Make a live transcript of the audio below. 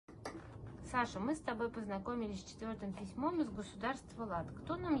Саша, мы с тобой познакомились с 4-м письмом из Государства Лад.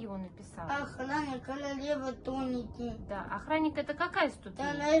 Кто нам его написал? Охранник королевы тоники. Да, охранник это какая ступень?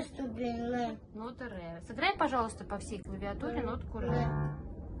 Вторая ступень, ре. Нота ре. Сыграй, пожалуйста, по всей клавиатуре нотку ре.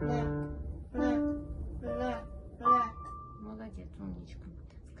 Ре. Молодец, умничка.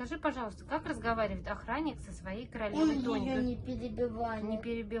 Скажи, пожалуйста, как разговаривает охранник со своей Он королевой ее тоникой? не перебивает. Не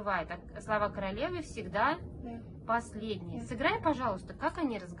перебивай. Так, слова королевы всегда последние. Сыграй, пожалуйста, как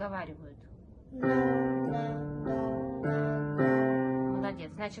они разговаривают.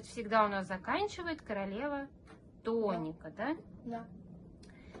 Молодец. Значит, всегда у нас заканчивает королева тоника, да? Да.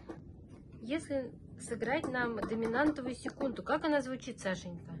 Если сыграть нам доминантовую секунду, как она звучит,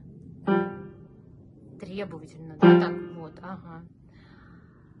 Сашенька? Требовательно, да? Так, вот, ага.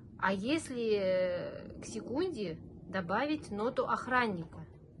 А если к секунде добавить ноту охранника?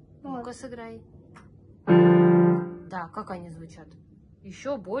 Ну-ка, сыграй. Да, как они звучат?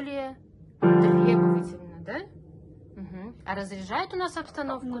 Еще более требовательно, да? Угу. А разряжает у нас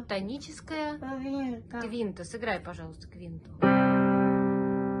обстановку тоническая квинта. Сыграй, пожалуйста, квинту.